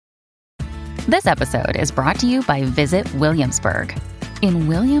This episode is brought to you by Visit Williamsburg. In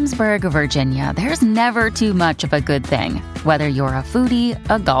Williamsburg, Virginia, there's never too much of a good thing. Whether you're a foodie,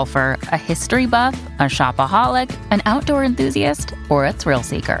 a golfer, a history buff, a shopaholic, an outdoor enthusiast, or a thrill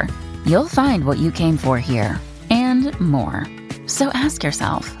seeker, you'll find what you came for here and more. So ask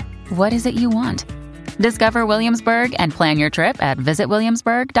yourself, what is it you want? Discover Williamsburg and plan your trip at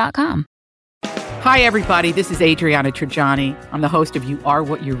visitwilliamsburg.com. Hi, everybody. This is Adriana Trajani. I'm the host of You Are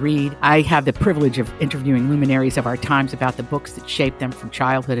What You Read. I have the privilege of interviewing luminaries of our times about the books that shaped them from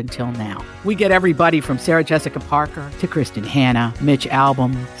childhood until now. We get everybody from Sarah Jessica Parker to Kristen Hanna, Mitch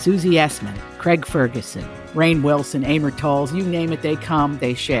Albom, Susie Essman, Craig Ferguson, Rainn Wilson, Amor Towles, you name it, they come,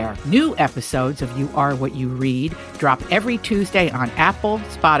 they share. New episodes of You Are What You Read drop every Tuesday on Apple,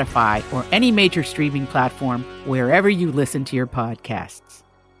 Spotify, or any major streaming platform wherever you listen to your podcasts.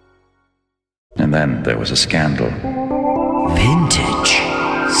 And then there was a scandal. Vintage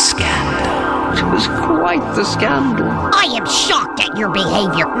scandal. It was quite the scandal. I am shocked at your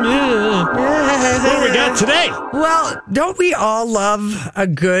behavior. What do we got today? Well, don't we all love a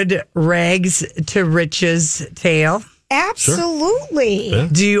good rags to riches tale? Absolutely. Sure. Yeah.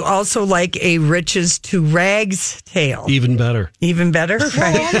 Do you also like a riches to rags tale? Even better. Even better?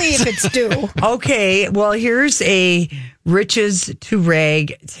 Well, only if it's due. Okay, well, here's a riches to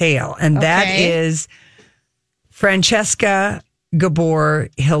rag tale, and that is Francesca Gabor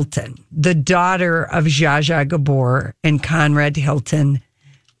Hilton, the daughter of Zsa Zsa Gabor and Conrad Hilton,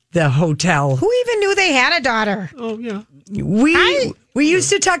 the hotel. Who even knew they had a daughter? Oh, yeah. We used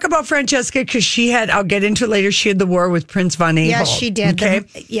to talk about Francesca because she had, I'll get into it later, she had the war with Prince Von Ahold. Yes, she did. Okay?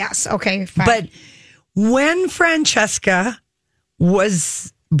 Yes, okay, fine. But when Francesca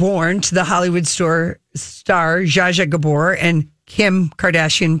was born to the Hollywood star Zsa Zsa Gabor and Kim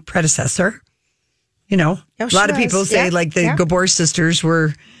Kardashian predecessor, you know, a lot of people say like the Gabor sisters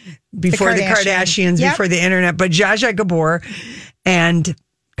were before the Kardashians, before the internet, but Zsa Zsa Gabor and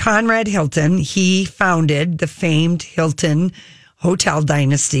Conrad Hilton, he founded the famed Hilton Hotel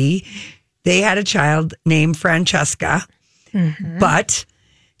dynasty. They had a child named Francesca, but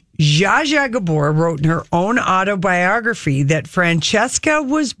Zsa Zsa Gabor wrote in her own autobiography that Francesca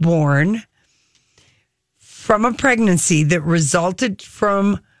was born from a pregnancy that resulted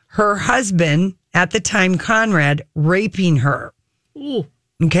from her husband, at the time Conrad, raping her. Ooh.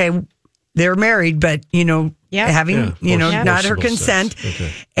 Okay, they're married, but, you know, having, not her consent.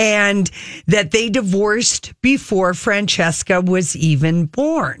 Okay. And that they divorced before Francesca was even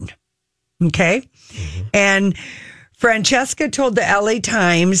born. Okay? Mm-hmm. And Francesca told the LA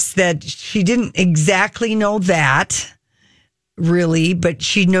Times that she didn't exactly know that, really, but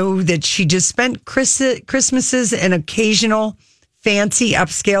she knew that she just spent Christmases and occasional fancy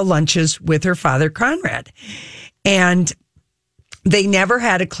upscale lunches with her father, Conrad. And they never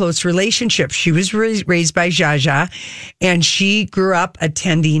had a close relationship. She was raised by Zsa Zsa, and she grew up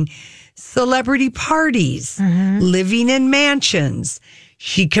attending celebrity parties, living in mansions.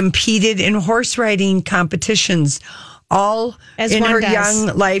 She competed in horse riding competitions, all as in her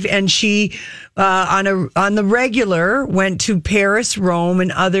young life. And she, on the regular, went to Paris, Rome,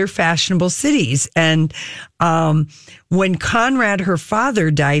 and other fashionable cities. And when Conrad, her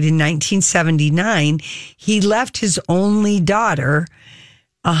father, died in 1979, he left his only daughter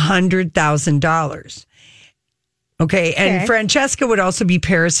 $100,000. Okay, and Francesca would also be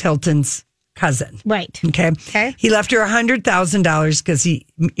Paris Hilton's cousin. Right. Okay. He left her $100,000 because he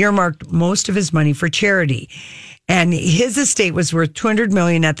earmarked most of his money for charity. And his estate was worth $200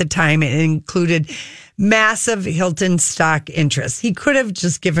 million at the time. It included massive Hilton stock interest. He could have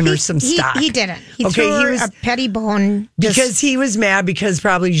just given her some stock. He didn't. He threw her a petty bone. Because he was mad because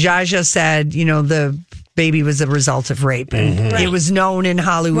probably Zsa Zsa said, you know, the baby was a result of rape. And it was known in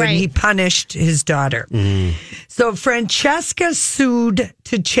Hollywood. He punished his daughter. So Francesca sued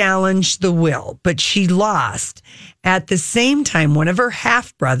to challenge the will, but she lost. At the same time, one of her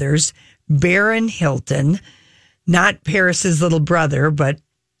half-brothers, Baron Hilton, not Paris's little brother, but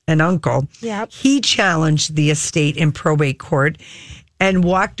an uncle, he challenged the estate in probate court and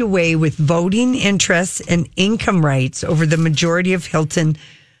walked away with voting interests and income rights over the majority of Hilton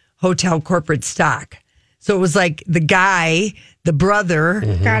Hotel corporate stock. So it was like the guy, the brother,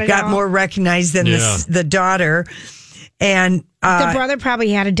 got more recognized than the daughter. And the brother probably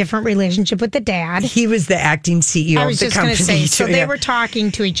had a different relationship with the dad. He was the acting CEO of the company. I was just going to say, so they were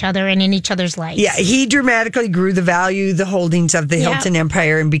talking to each other and in each other's lives. Yeah, he dramatically grew the value, the holdings of the Hilton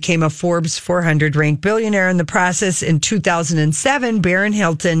empire and became a Forbes 400 ranked billionaire in the process. In 2007, Baron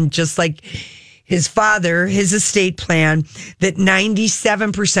Hilton, just like his father, his estate plan that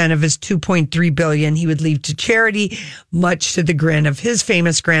 97% of his $2.3 billion he would leave to charity, much to the grin of his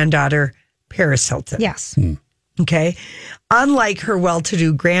famous granddaughter, Paris Hilton. Yes. Okay. Unlike her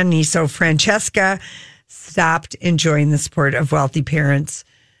well-to-do grandniece, so Francesca stopped enjoying the support of wealthy parents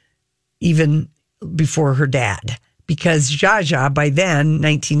even before her dad. Because Zsa Zsa, by then,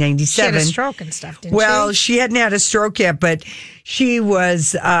 1997. She had a stroke and stuff, didn't she? She hadn't had a stroke yet, but she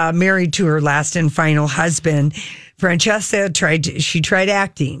was married to her last and final husband. Francesca tried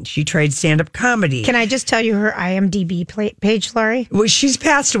acting. She tried stand-up comedy. Can I just tell you her IMDb page, Lori? Well, she's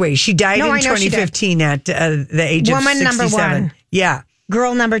passed away. She died in 2015 at the age of 67. Woman number one. Yeah.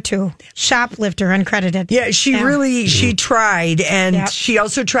 Girl number two. Shoplifter, uncredited. Yeah, she tried. And she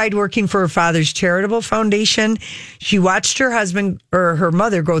also tried working for her father's charitable foundation. She watched her husband or her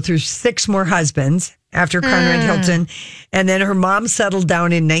mother go through 6 more husbands after Conrad Hilton. And then her mom settled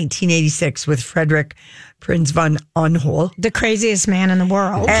down in 1986 with Frederick Prince von Unhol. The craziest man in the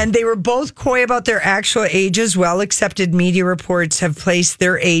world. And they were both coy about their actual ages. Well-accepted media reports have placed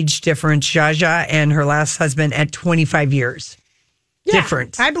their age difference, Zsa Zsa and her last husband, at 25 years.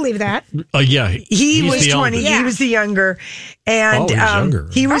 Different. I believe that. He was 20. He was the younger. And younger.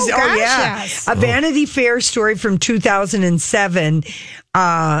 He was, yes. A Vanity Fair story from 2007.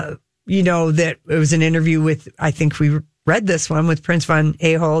 That it was an interview with, I think we read this one with Prince von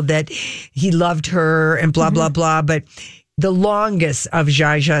Ahold, that he loved her and blah, blah, blah. But the longest of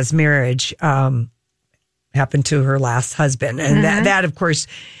Zsa Zsa's marriage happened to her last husband. And that, of course,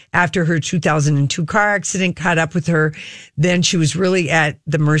 after her 2002 car accident caught up with her, then she was really at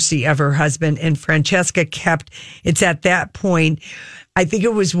the mercy of her husband. And Francesca it's at that point, I think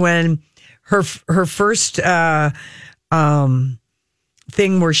it was when her first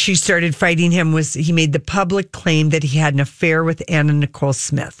thing where she started fighting him was he made the public claim that he had an affair with Anna Nicole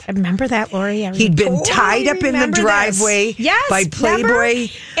Smith. I remember that, Lori. He'd been tied up in the driveway by Playboy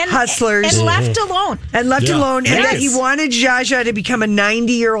hustlers. And left alone. And that he wanted Zsa Zsa to become a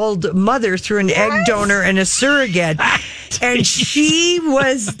 90-year-old mother through an egg donor and a surrogate. And she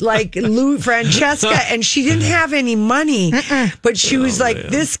was like Francesca, and she didn't have any money. But she was like,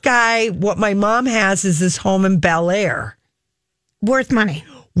 this guy, what my mom has is this home in Bel Air. Worth money.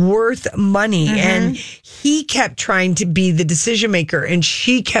 And he kept trying to be the decision maker, and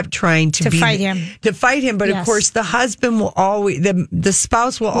she kept trying to fight him. But of course, the husband will always, the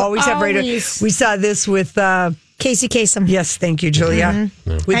spouse will always have right. We saw this with Casey Kasem. Yes, thank you, Julia.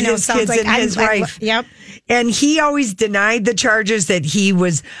 With his kids and his wife. Yep. And he always denied the charges that he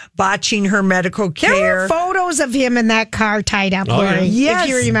was botching her medical care. There were photos of him in that car tied up, Lori. Yes. If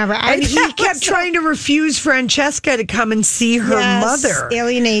you remember. And he kept trying to refuse Francesca to come and see her mother.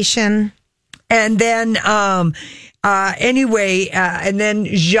 Alienation. And then, and then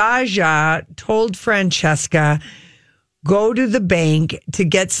Zsa Zsa told Francesca, go to the bank to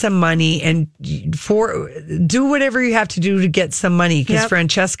get some money and do whatever you have to do to get some money. Because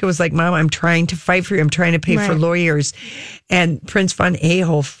Francesca was like, Mom, I'm trying to fight for you. I'm trying to pay for lawyers. And Prince von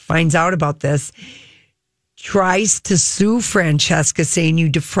Ahold finds out about this, tries to sue Francesca, saying you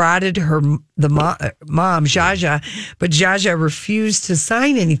defrauded mom, Zsa Zsa. But Zsa Zsa refused to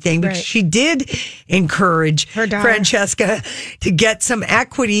sign anything because she did encourage Francesca to get some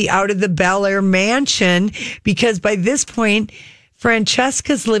equity out of the Bel Air mansion, because by this point,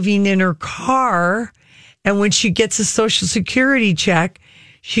 Francesca's living in her car, and when she gets a Social Security check,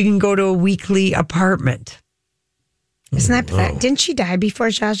 she can go to a weekly apartment. Isn't that pathetic? Didn't she die before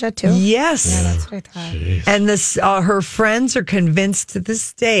Zsa Zsa too? Yes. Yeah, that's what I thought. Jeez. And her friends are convinced to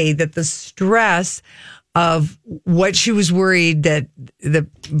this day that the stress of what she was worried that the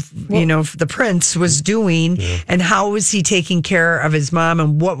prince was doing, and how was he taking care of his mom,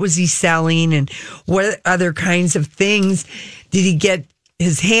 and what was he selling, and what other kinds of things did he get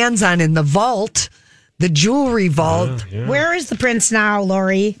his hands on in the vault, the jewelry vault. Where is the prince now,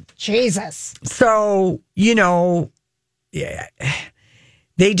 Lori? Jesus. So,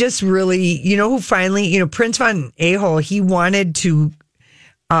 they just really, who finally, Prince von Ahold, he wanted to,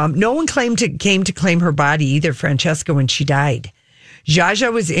 no one came to claim her body either, Francesca, when she died. Zsa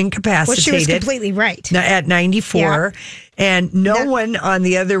Zsa was incapacitated. Well, she was completely right. At 94. And no one on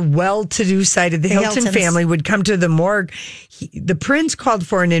the other well-to-do side of the Hilton family would come to the morgue. The prince called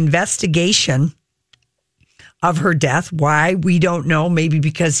for an investigation of her death. Why? We don't know. Maybe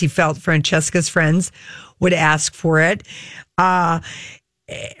because he felt Francesca's friends would ask for it.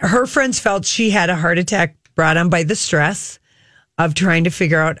 Her friends felt she had a heart attack brought on by the stress of trying to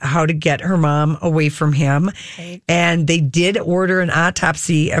figure out how to get her mom away from him. Right. And they did order an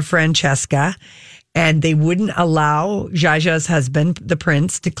autopsy of Francesca, and they wouldn't allow Zsa Zsa's husband, the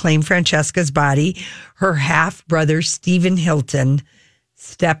prince, to claim Francesca's body. Her half-brother, Stephen Hilton,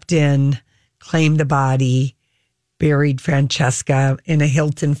 stepped in, claimed the body, buried Francesca in a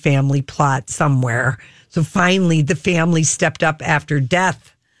Hilton family plot somewhere. So finally, the family stepped up after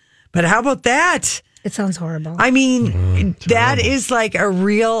death. But how about that? It sounds horrible. I mean, that is like a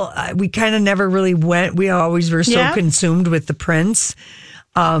real, we kind of never really went. We always were so consumed with the prince.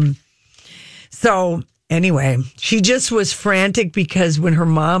 So anyway, she just was frantic because when her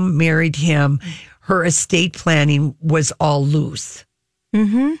mom married him, her estate planning was all loose.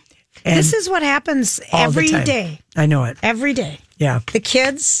 Mm-hmm. This is what happens every day. I know it. Every day. Yeah. The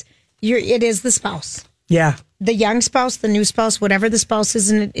kids, it is the spouse. Yeah. The young spouse, the new spouse, whatever the spouse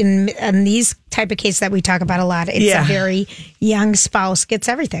is in these type of cases that we talk about a lot, it's a very young spouse gets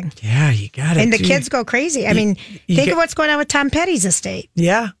everything. Yeah, you got it. And the kids go crazy. I mean, think of what's going on with Tom Petty's estate.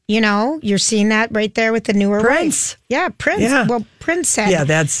 Yeah. You know, you're seeing that right there with the newer Prince. wife. Yeah, Prince. Yeah. Well, Prince said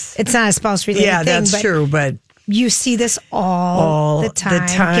it's not a spouse related thing. Yeah, that's true, but you see this all the time.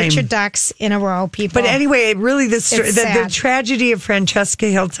 Get your ducks in a row, people. But anyway, really, the tragedy of Francesca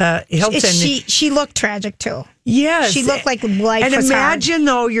Hilton. She looked tragic too. Yes, she looked like life. And was imagine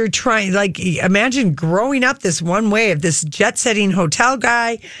though, you're trying imagine growing up this one way of this jet-setting hotel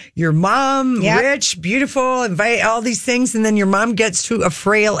guy. Your mom, rich, beautiful, invite all these things, and then your mom gets to a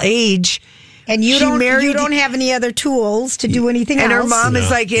frail age. And you don't have any other tools to do anything else. And her mom is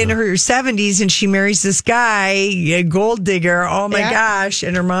like in her 70s and she marries this guy, a gold digger. Oh my gosh.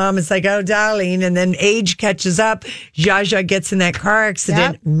 And her mom is like, oh, darling. And then age catches up. Zsa Zsa gets in that car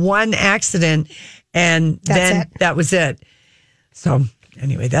accident, one accident. And that was it. So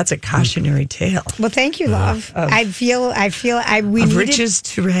anyway, that's a cautionary tale. Well, thank you, love. We needed riches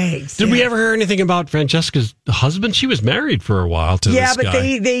to rags. Did we ever hear anything about Francesca's husband? She was married for a while to this guy.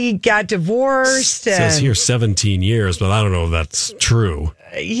 Yeah, but they got divorced. It says here 17 years, but I don't know if that's true.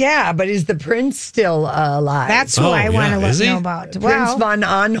 Yeah, but is the prince still alive? That's who I want to know about. Prince von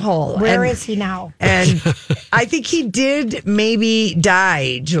Anhalt. Where is he now? And I think he did maybe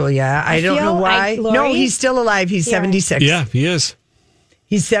die, Julia. I don't know why. No, he's still alive. He's 76. Yeah, he is.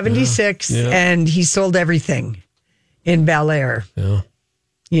 He's 76 and he sold everything in Bel Air. Yeah.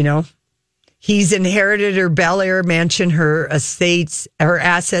 You know, he's inherited her Bel Air mansion, her estates, her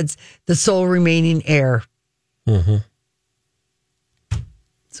assets, the sole remaining heir. Mm-hmm.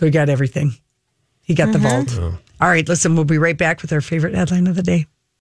 So he got everything. He got the vault. All right, listen, we'll be right back with our favorite headline of the day.